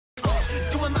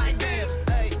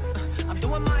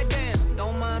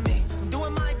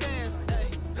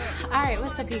Alright,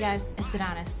 what's up you guys? It's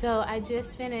Adanna. So I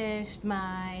just finished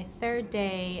my third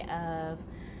day of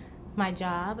my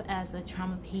job as a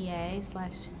trauma PA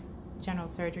slash general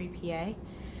surgery PA,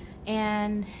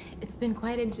 and it's been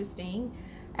quite interesting.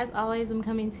 As always, I'm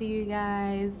coming to you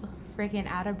guys freaking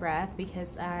out of breath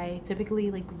because I typically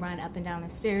run up and down the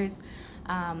stairs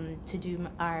to do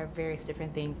our various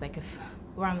different things. Like if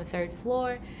we're on the third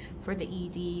floor for the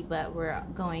ED, but we're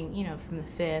going, from the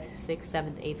 5th, 6th,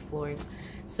 7th, 8th floors.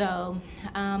 So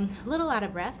a little out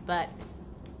of breath, but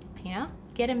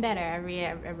getting better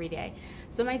every day.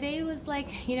 So my day was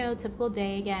typical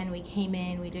day again. We came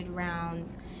in, we did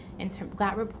rounds, and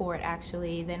got report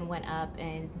actually, then went up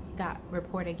and got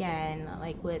report again,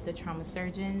 with the trauma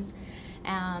surgeons.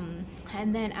 And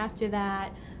then after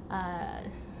that,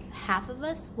 half of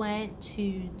us went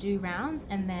to do rounds,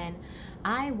 and then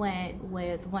I went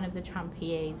with one of the trauma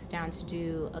PAs down to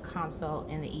do a consult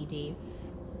in the ED.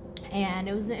 And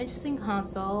it was an interesting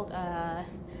consult,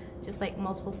 just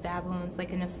multiple stab wounds,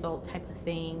 an assault type of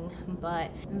thing, but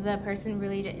the person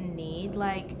really didn't need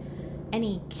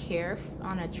any care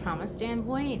on a trauma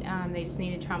standpoint. They just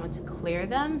needed trauma to clear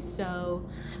them. So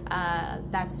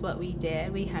that's what we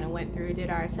did. We kind of went through,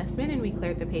 did our assessment, and we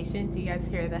cleared the patient. Do you guys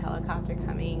hear the helicopter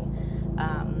coming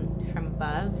from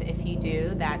above? If you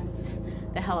do, that's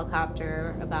the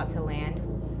helicopter about to land.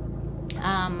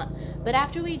 But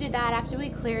after we did that, after we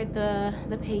cleared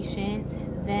the patient,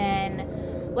 then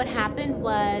what happened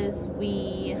was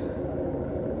man,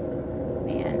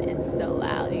 it's so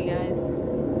loud, you guys.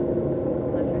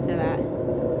 Listen to that.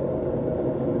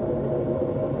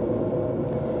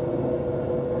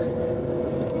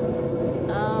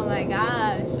 Oh my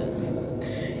gosh.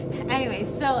 Anyway,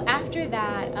 so after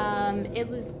that, it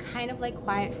was kind of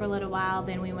quiet for a little while.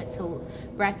 Then we went to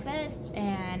breakfast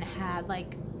and had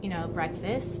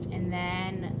breakfast, and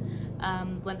then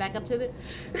went back up to the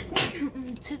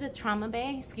to the trauma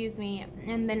bay, excuse me.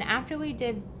 And then after we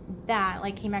did that,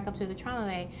 came back up to the trauma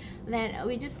bay, then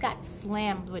we just got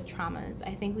slammed with traumas.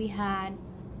 I think we had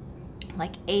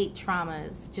 8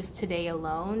 traumas just today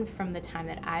alone from the time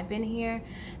that I've been here,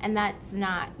 and that's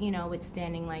not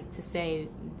withstanding to say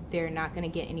they're not going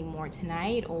to get any more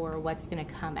tonight or what's going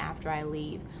to come after I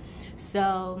leave.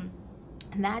 So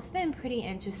that's been pretty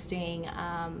interesting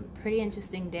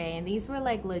day. And these were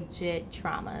legit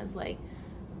traumas,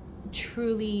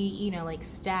 truly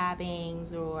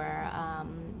stabbings or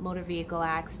motor vehicle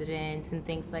accidents and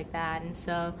things like that. And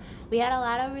so we had a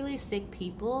lot of really sick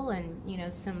people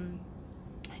and some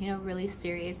really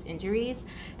serious injuries,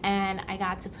 and I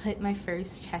got to put my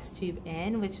first chest tube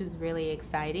in, which was really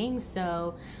exciting.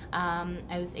 So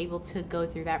I was able to go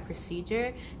through that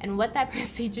procedure, and what that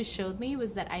procedure showed me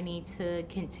was that I need to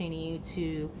continue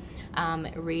to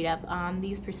read up on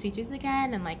these procedures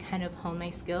again and kind of hone my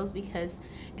skills, because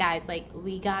guys,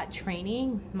 we got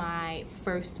training my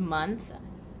first month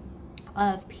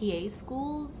of PA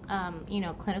schools,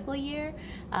 clinical year.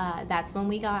 That's when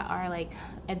we got our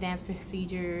advanced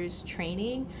procedures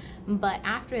training. But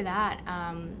after that,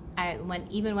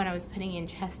 even when I was putting in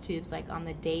chest tubes on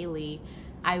the daily,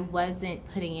 I wasn't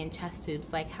putting in chest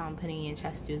tubes how I'm putting in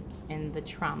chest tubes in the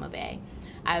trauma bay.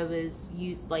 I was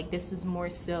this was more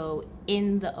so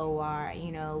in the OR,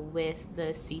 with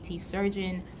the CT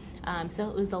surgeon. So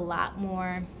it was a lot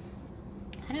more,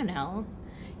 I don't know,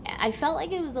 I felt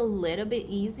like it was a little bit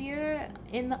easier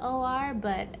in the OR,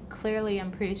 but clearly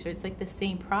I'm pretty sure it's the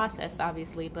same process,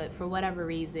 obviously, but for whatever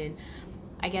reason,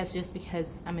 I guess just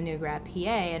because I'm a new grad PA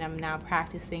and I'm now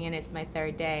practicing and it's my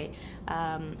third day,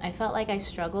 I felt like I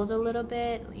struggled a little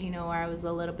bit, or I was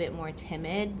a little bit more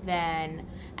timid than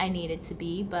I needed to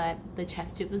be, but the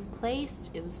chest tube was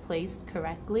placed. It was placed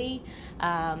correctly.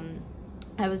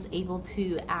 I was able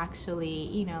to actually,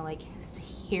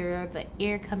 hear the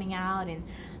air coming out and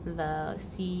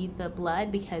see the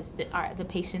blood, because the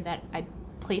patient that I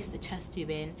placed the chest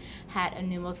tube in had a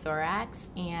pneumothorax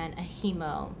and a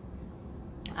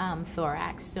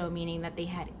hemothorax, so meaning that they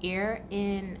had air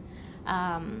in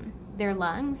their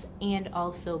lungs and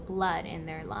also blood in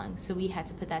their lungs. So we had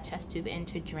to put that chest tube in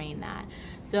to drain that.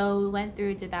 So we went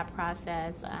through, did that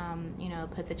process,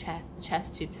 put the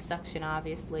chest tube to suction,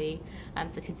 obviously,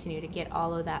 to continue to get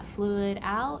all of that fluid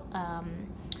out.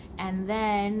 And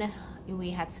then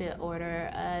we had to order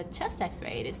a chest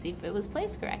x-ray to see if it was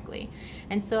placed correctly.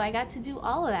 And so I got to do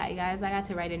all of that, you guys. I got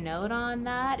to write a note on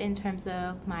that in terms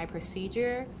of my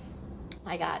procedure.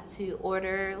 I got to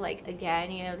order, again,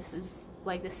 this is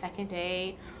like the second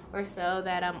day or so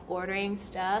that I'm ordering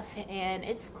stuff, and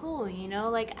it's cool, you know,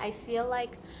 like I feel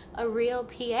like a real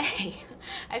PA.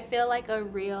 I feel like a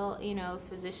real, you know,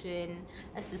 physician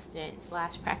assistant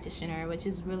slash practitioner, which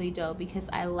is really dope because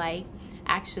I like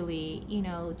actually, you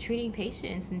know, treating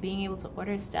patients and being able to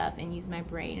order stuff and use my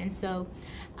brain. And so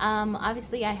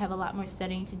obviously I have a lot more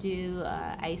studying to do.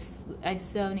 I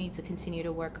so need to continue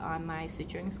to work on my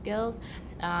suturing skills.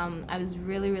 I was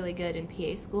really good in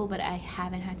PA school, but I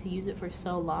haven't had to use it for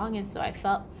so long, and so I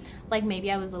felt like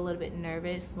maybe I was a little bit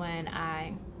nervous when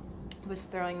I was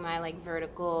throwing my like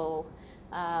vertical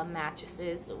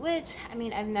mattresses, which I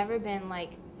mean I've never been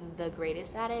like the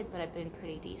greatest at it, but I've been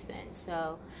pretty decent.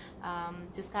 So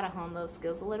just gotta hone those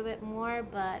skills a little bit more.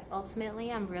 But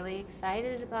ultimately, I'm really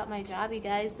excited about my job, you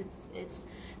guys. It's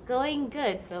going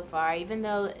good so far, even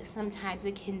though sometimes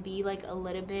it can be like a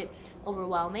little bit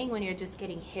overwhelming when you're just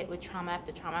getting hit with trauma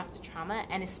after trauma after trauma,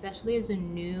 and especially as a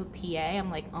new PA, I'm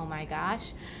like, oh my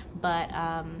gosh. But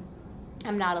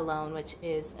I'm not alone, which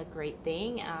is a great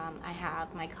thing. I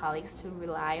have my colleagues to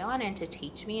rely on and to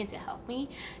teach me and to help me,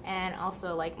 and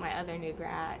also like my other new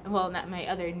not my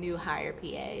other new hire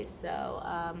PAs. So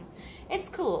it's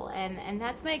cool, and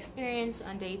that's my experience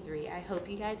on day 3. I hope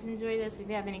you guys enjoy this. If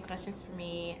you have any questions for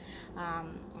me,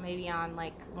 maybe on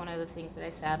like one of the things that I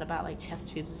said about like chest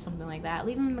tubes or something like that,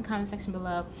 leave them in the comment section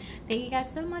below. Thank you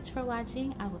guys so much for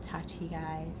watching. I will talk to you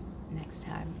guys next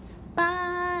time.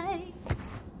 Bye.